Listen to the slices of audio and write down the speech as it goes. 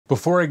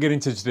Before I get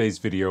into today's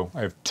video, I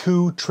have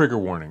two trigger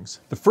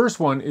warnings. The first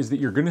one is that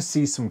you're gonna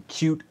see some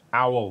cute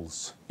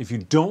owls. If you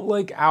don't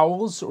like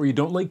owls or you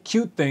don't like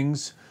cute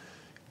things,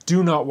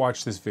 do not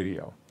watch this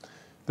video.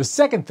 The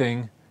second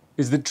thing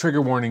is that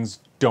trigger warnings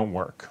don't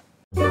work.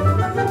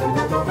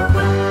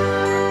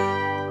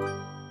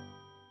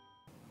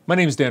 My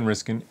name is Dan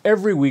Riskin.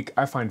 Every week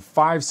I find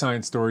 5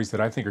 science stories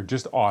that I think are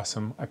just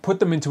awesome. I put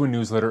them into a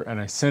newsletter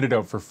and I send it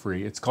out for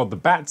free. It's called The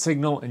Bat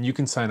Signal and you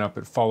can sign up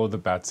at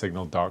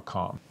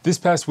followthebatsignal.com. This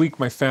past week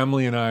my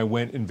family and I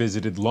went and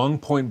visited Long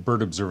Point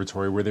Bird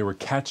Observatory where they were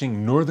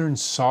catching northern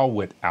Saw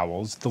Whet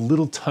owls, the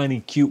little tiny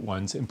cute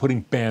ones, and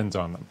putting bands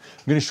on them.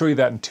 I'm going to show you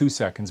that in 2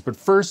 seconds, but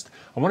first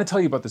I want to tell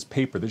you about this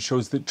paper that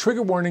shows that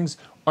trigger warnings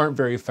aren't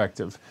very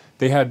effective.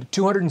 They had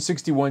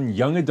 261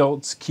 young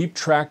adults keep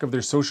track of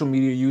their social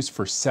media use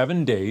for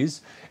 7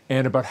 days,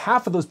 and about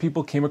half of those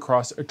people came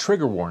across a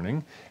trigger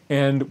warning,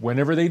 and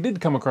whenever they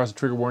did come across a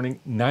trigger warning,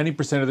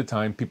 90% of the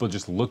time people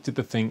just looked at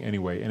the thing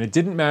anyway. And it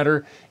didn't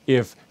matter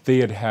if they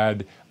had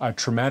had a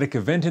traumatic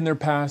event in their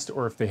past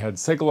or if they had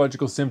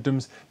psychological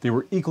symptoms, they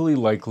were equally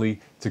likely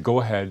to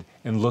go ahead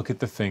and look at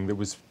the thing that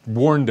was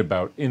warned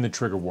about in the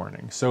trigger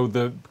warning. So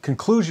the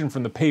conclusion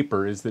from the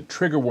paper is that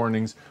trigger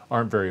warnings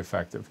aren't very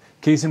effective.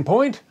 Case in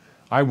point,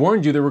 I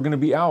warned you there were going to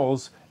be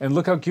owls, and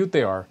look how cute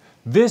they are.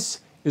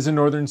 This is a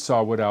northern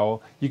Saw Whet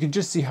owl. You can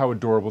just see how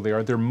adorable they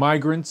are. They're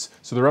migrants,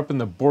 so they're up in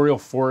the boreal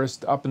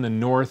forest, up in the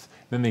north,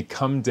 then they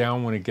come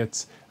down when it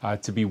gets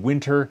to be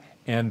winter,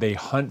 and they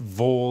hunt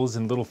voles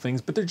and little things,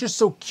 but they're just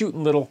so cute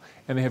and little,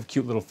 and they have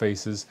cute little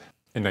faces.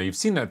 And now you've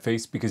seen that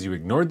face because you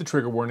ignored the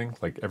trigger warning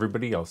like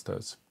everybody else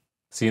does.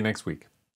 See you next week.